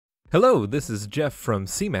Hello, this is Jeff from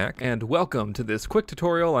CMAC, and welcome to this quick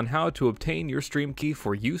tutorial on how to obtain your stream key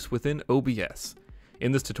for use within OBS.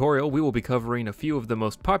 In this tutorial, we will be covering a few of the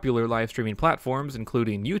most popular live streaming platforms,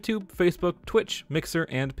 including YouTube, Facebook, Twitch, Mixer,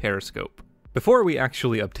 and Periscope. Before we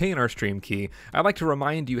actually obtain our stream key, I'd like to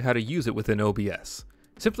remind you how to use it within OBS.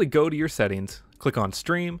 Simply go to your settings, click on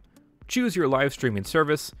Stream, choose your live streaming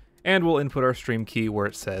service, and we'll input our stream key where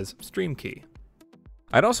it says Stream Key.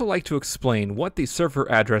 I'd also like to explain what the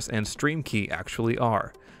server address and stream key actually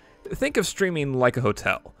are. Think of streaming like a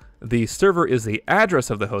hotel. The server is the address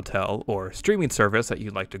of the hotel or streaming service that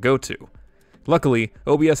you'd like to go to. Luckily,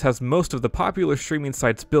 OBS has most of the popular streaming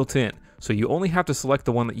sites built in, so you only have to select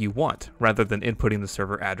the one that you want, rather than inputting the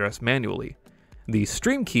server address manually. The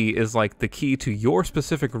stream key is like the key to your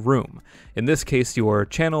specific room, in this case your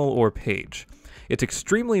channel or page. It's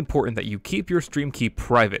extremely important that you keep your stream key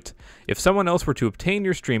private. If someone else were to obtain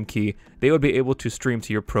your stream key, they would be able to stream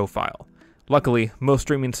to your profile. Luckily, most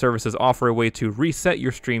streaming services offer a way to reset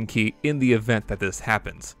your stream key in the event that this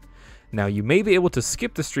happens. Now, you may be able to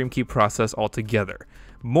skip the stream key process altogether.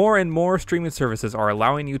 More and more streaming services are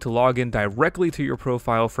allowing you to log in directly to your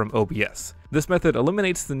profile from OBS. This method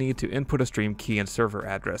eliminates the need to input a stream key and server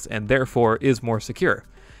address, and therefore is more secure.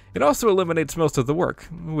 It also eliminates most of the work,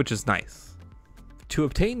 which is nice. To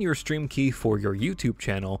obtain your stream key for your YouTube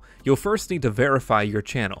channel, you'll first need to verify your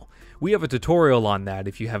channel. We have a tutorial on that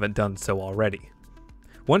if you haven't done so already.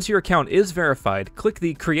 Once your account is verified, click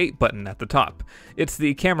the Create button at the top. It's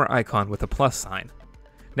the camera icon with a plus sign.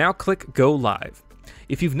 Now click Go Live.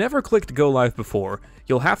 If you've never clicked Go Live before,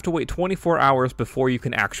 you'll have to wait 24 hours before you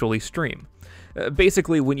can actually stream.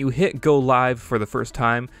 Basically, when you hit Go Live for the first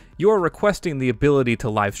time, you're requesting the ability to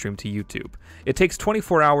live stream to YouTube. It takes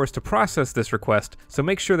 24 hours to process this request, so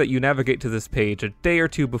make sure that you navigate to this page a day or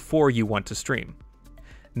two before you want to stream.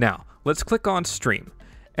 Now, let's click on Stream.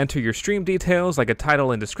 Enter your stream details like a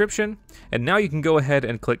title and description, and now you can go ahead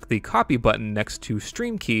and click the copy button next to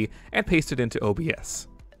Stream Key and paste it into OBS.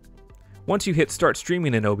 Once you hit Start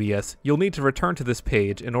Streaming in OBS, you'll need to return to this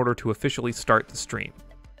page in order to officially start the stream.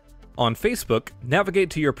 On Facebook, navigate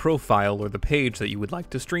to your profile or the page that you would like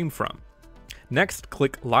to stream from. Next,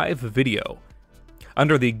 click Live Video.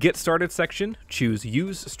 Under the Get Started section, choose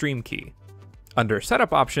Use Stream Key. Under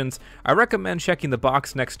Setup Options, I recommend checking the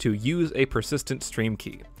box next to Use a Persistent Stream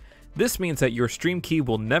Key. This means that your stream key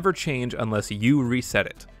will never change unless you reset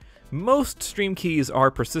it. Most stream keys are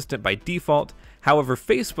persistent by default, however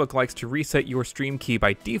Facebook likes to reset your stream key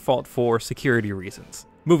by default for security reasons.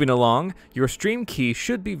 Moving along, your stream key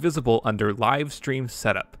should be visible under Live Stream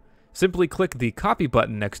Setup. Simply click the copy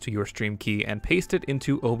button next to your stream key and paste it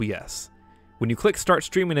into OBS. When you click Start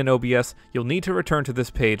Streaming in OBS, you'll need to return to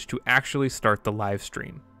this page to actually start the live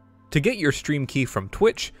stream. To get your stream key from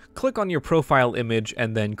Twitch, click on your profile image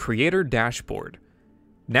and then Creator Dashboard.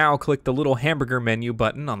 Now click the little hamburger menu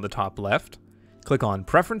button on the top left. Click on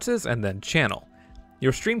Preferences and then Channel.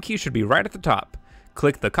 Your stream key should be right at the top.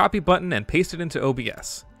 Click the copy button and paste it into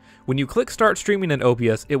OBS. When you click Start Streaming in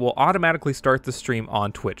OBS, it will automatically start the stream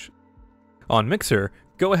on Twitch. On Mixer,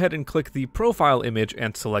 go ahead and click the profile image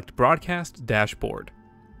and select Broadcast Dashboard.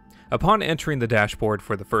 Upon entering the dashboard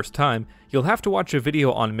for the first time, you'll have to watch a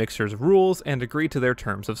video on Mixer's rules and agree to their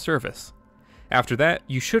terms of service. After that,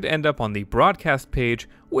 you should end up on the broadcast page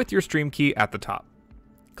with your stream key at the top.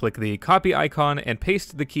 Click the copy icon and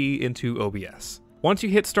paste the key into OBS. Once you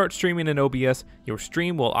hit Start Streaming in OBS, your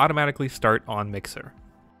stream will automatically start on Mixer.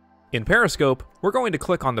 In Periscope, we're going to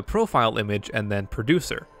click on the profile image and then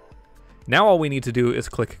Producer. Now all we need to do is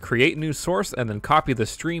click Create New Source and then copy the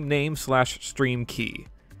stream name / stream key.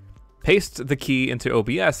 Paste the key into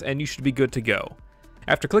OBS and you should be good to go.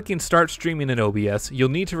 After clicking Start Streaming in OBS, you'll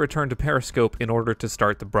need to return to Periscope in order to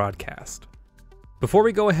start the broadcast. Before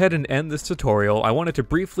we go ahead and end this tutorial, I wanted to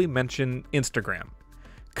briefly mention Instagram.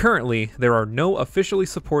 Currently, there are no officially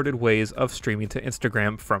supported ways of streaming to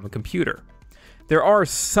Instagram from a computer. There are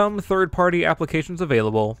some third-party applications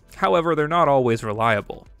available, however they're not always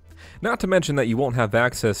reliable. Not to mention that you won't have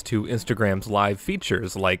access to Instagram's live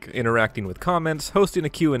features like interacting with comments, hosting a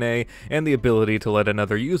Q&A, and the ability to let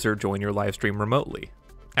another user join your live stream remotely.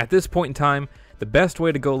 At this point in time, the best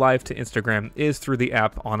way to go live to Instagram is through the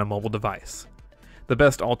app on a mobile device. The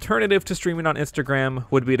best alternative to streaming on Instagram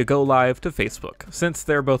would be to go live to Facebook, since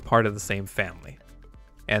they're both part of the same family.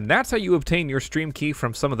 And that's how you obtain your stream key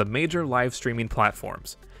from some of the major live streaming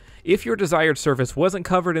platforms. If your desired service wasn't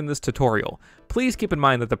covered in this tutorial, please keep in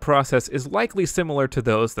mind that the process is likely similar to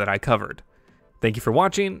those that I covered. Thank you for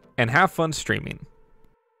watching, and have fun streaming.